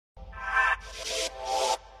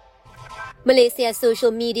Malaysia's social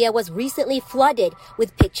media was recently flooded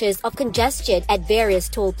with pictures of congestion at various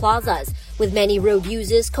toll plazas, with many road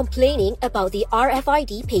users complaining about the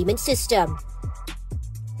RFID payment system.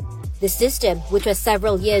 The system, which was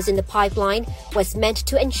several years in the pipeline, was meant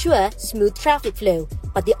to ensure smooth traffic flow,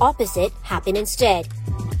 but the opposite happened instead.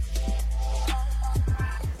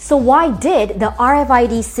 So why did the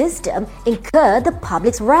RFID system incur the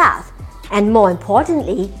public's wrath? And more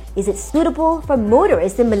importantly, is it suitable for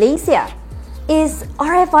motorists in Malaysia? Is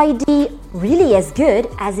RFID really as good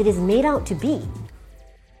as it is made out to be?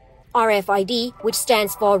 RFID, which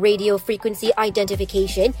stands for Radio Frequency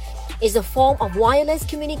Identification, is a form of wireless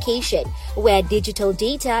communication where digital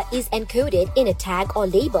data is encoded in a tag or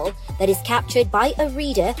label that is captured by a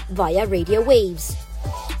reader via radio waves.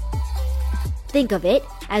 Think of it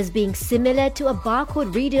as being similar to a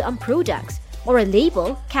barcode reader on products or a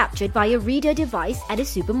label captured by a reader device at a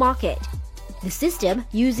supermarket. The system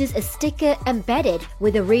uses a sticker embedded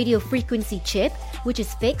with a radio frequency chip which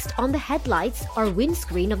is fixed on the headlights or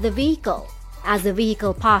windscreen of the vehicle. As the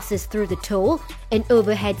vehicle passes through the toll, an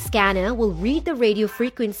overhead scanner will read the radio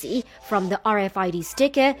frequency from the RFID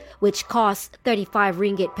sticker, which costs 35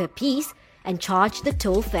 ringgit per piece, and charge the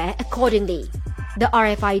toll fare accordingly. The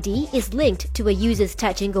RFID is linked to a user's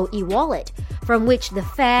touch-and-go e-wallet, from which the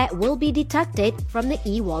fare will be deducted from the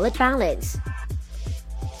e-wallet balance.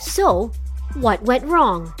 So, what went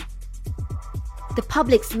wrong? The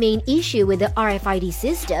public's main issue with the RFID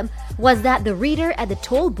system was that the reader at the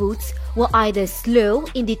toll booths were either slow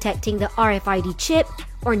in detecting the RFID chip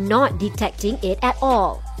or not detecting it at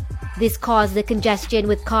all. This caused the congestion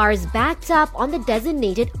with cars backed up on the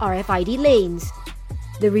designated RFID lanes.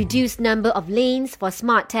 The reduced number of lanes for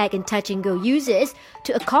smart tag and touch-and-go users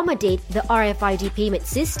to accommodate the RFID payment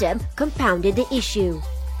system compounded the issue.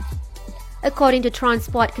 According to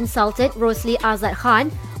transport consultant Rosli Azad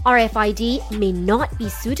Khan, RFID may not be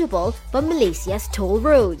suitable for Malaysia's toll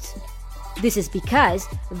roads. This is because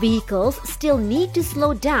vehicles still need to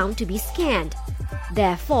slow down to be scanned.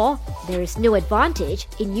 Therefore, there is no advantage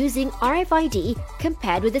in using RFID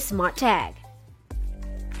compared with the smart tag.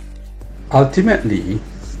 Ultimately,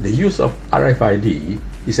 the use of RFID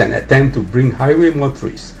is an attempt to bring highway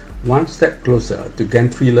motorists one step closer to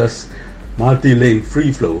gantry-less multi-lane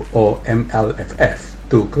free flow or MLFF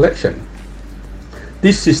toll collection.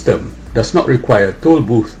 This system does not require toll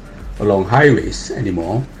booths along highways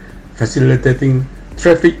anymore, facilitating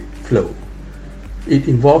traffic flow. It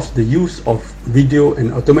involves the use of video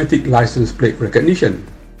and automatic license plate recognition.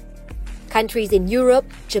 Countries in Europe,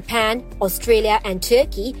 Japan, Australia and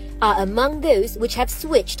Turkey are among those which have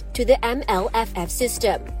switched to the MLFF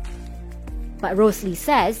system. But Rosli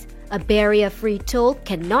says a barrier-free toll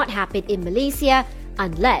cannot happen in Malaysia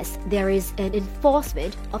unless there is an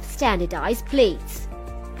enforcement of standardized plates.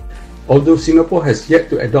 Although Singapore has yet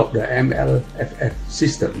to adopt the MLFF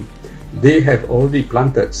system, they have already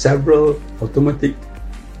planted several automatic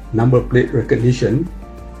number plate recognition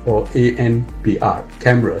or ANPR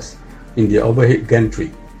cameras in the overhead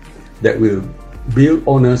gantry that will bill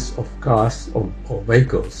owners of cars or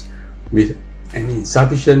vehicles with an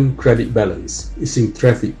insufficient credit balance, easing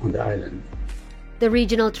traffic on the island. The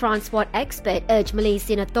regional transport expert urged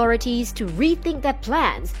Malaysian authorities to rethink their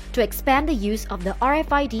plans to expand the use of the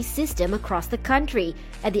RFID system across the country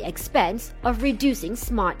at the expense of reducing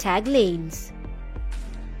smart tag lanes.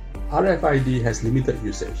 RFID has limited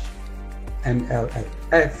usage.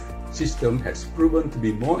 MLFF system has proven to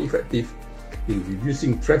be more effective in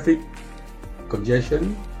reducing traffic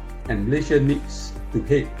congestion, and Malaysia needs to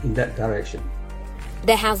head in that direction.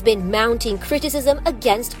 There has been mounting criticism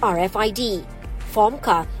against RFID.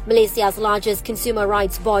 FOMCA, Malaysia's largest consumer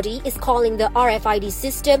rights body, is calling the RFID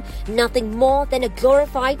system nothing more than a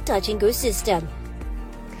glorified touch-and-go system.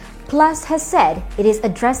 Plus has said it is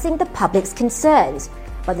addressing the public's concerns,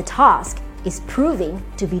 but the task is proving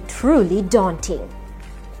to be truly daunting.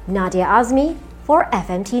 Nadia Azmi for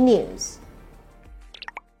FMT News.